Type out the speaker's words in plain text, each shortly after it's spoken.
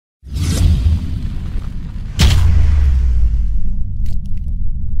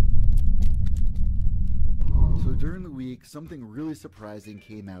week, something really surprising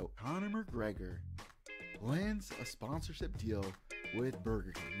came out. Conor McGregor lands a sponsorship deal with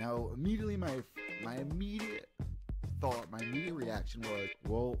Burger King. Now, immediately my immediate thought, my immediate reaction was,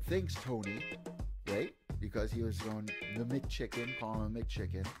 well, thanks, Tony, right? Because he was going the McChicken, calling him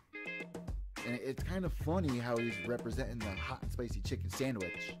McChicken. And it's kind of funny how he's representing the hot and spicy chicken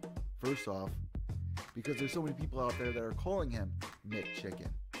sandwich, first off, because there's so many people out there that are calling him McChicken,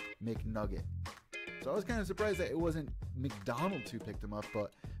 McNugget. So I was kind of surprised that it wasn't McDonald's who picked him up,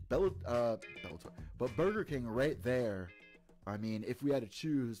 but Burger King right there. I mean, if we had to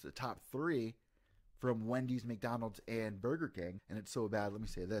choose the top three from Wendy's, McDonald's, and Burger King, and it's so bad, let me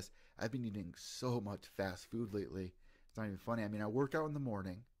say this, I've been eating so much fast food lately. It's not even funny. I mean, I work out in the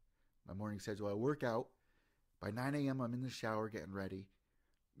morning. My morning schedule, I work out. By 9 a.m., I'm in the shower getting ready.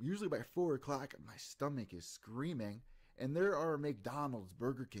 Usually by 4 o'clock, my stomach is screaming. And there are McDonald's,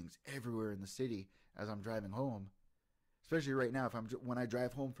 Burger Kings everywhere in the city as I'm driving home. Especially right now, when I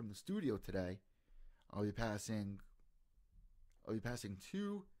drive home from the studio today, I'll be passing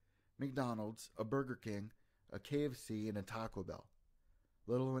 2 McDonald's, a Burger King, a KFC, and a Taco Bell.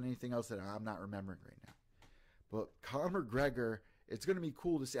 Let alone anything else that I'm not remembering right now. But Conor McGregor, it's going to be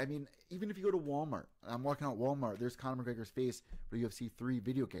cool to see. I mean, even if you go to Walmart, I'm walking out Walmart, there's Conor McGregor's face for UFC 3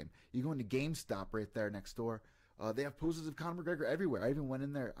 video game. You go into GameStop right there next door. They have posters of Conor McGregor everywhere. I even went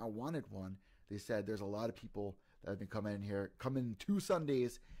in there. I wanted one. They said there's a lot of people that have been coming in here, coming 2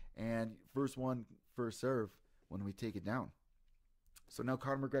 Sundays, and first one, first serve when we take it down. So now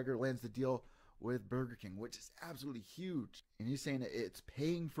Conor McGregor lands the deal with Burger King, which is absolutely huge. And he's saying that it's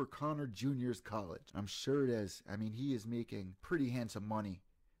paying for Conor Jr.'s college. I'm sure it is. I mean, he is making pretty handsome money,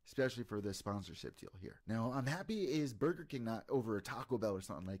 especially for this sponsorship deal here. Now, I'm happy is Burger King not over a Taco Bell or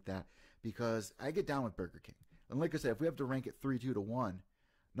something like that, because I get down with Burger King. And like I said, if we have to rank it 3-2 to 1,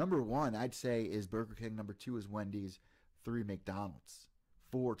 number 1, I'd say, is Burger King. Number 2 is Wendy's. 3, McDonald's.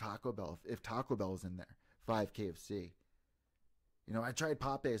 4, Taco Bell, if Taco Bell is in there. 5, KFC. You know, I tried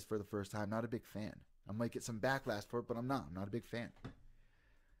Popeyes for the first time. Not a big fan. I might get some backlash for it, but I'm not. I'm not a big fan.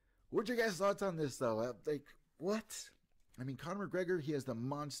 What's your guys' thoughts on this, though? Like, what? I mean, Conor McGregor, he has the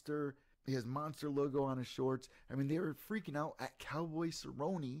monster. He has monster logo on his shorts. I mean, they were freaking out at Cowboy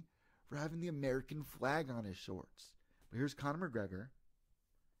Cerrone for having the American flag on his shorts. But here's Conor McGregor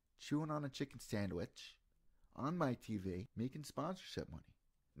chewing on a chicken sandwich on my TV, making sponsorship money.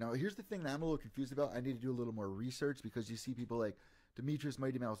 Now, here's the thing that I'm a little confused about. I need to do a little more research, because you see people like Demetrius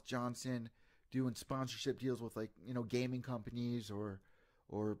Mighty Mouse Johnson doing sponsorship deals with, like, you know, gaming companies or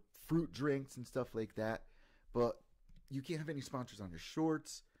fruit drinks and stuff like that. But you can't have any sponsors on your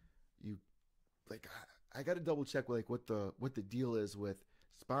shorts. I got to double check like what the deal is with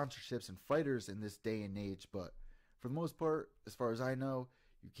sponsorships and fighters in this day and age. But for the most part, as far as I know,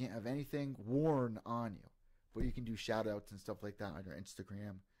 you can't have anything worn on you. But you can do shout outs and stuff like that on your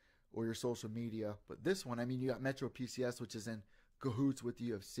Instagram or your social media. But this one, I mean, you got Metro PCS, which is in cahoots with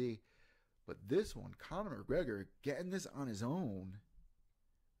the UFC. But this one, Conor McGregor, getting this on his own.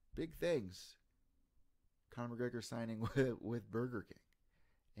 Big things. Conor McGregor signing with Burger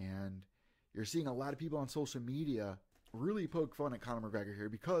King. And you're seeing a lot of people on social media really poke fun at Conor McGregor here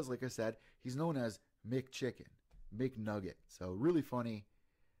because, like I said, he's known as McChicken, McNugget. So really funny.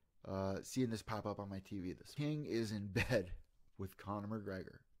 Seeing this pop up on my TV. This King is in bed with Conor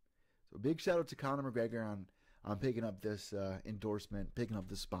McGregor. So big shout out to Conor McGregor on picking up this endorsement, picking up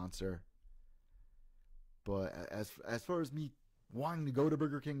this sponsor. But as far as me wanting to go to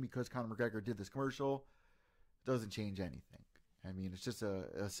Burger King because Conor McGregor did this commercial, it doesn't change anything. I mean, it's just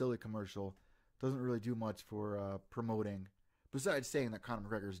a silly commercial. Doesn't really do much for promoting, besides saying that Conor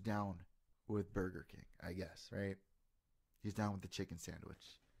McGregor's down with Burger King, I guess, right? He's down with the chicken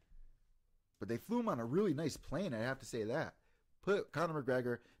sandwich. But they flew him on a really nice plane, I have to say that. Put Conor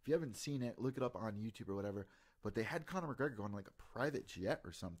McGregor, if you haven't seen it, look it up on YouTube or whatever. But they had Conor McGregor go on like a private jet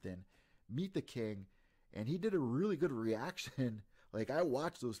or something, meet the king, and he did a really good reaction. Like, I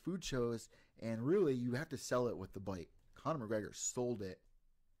watched those food shows, and really, you have to sell it with the bite. Conor McGregor sold it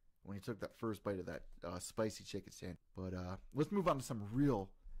when he took that first bite of that spicy chicken sandwich. But let's move on to some real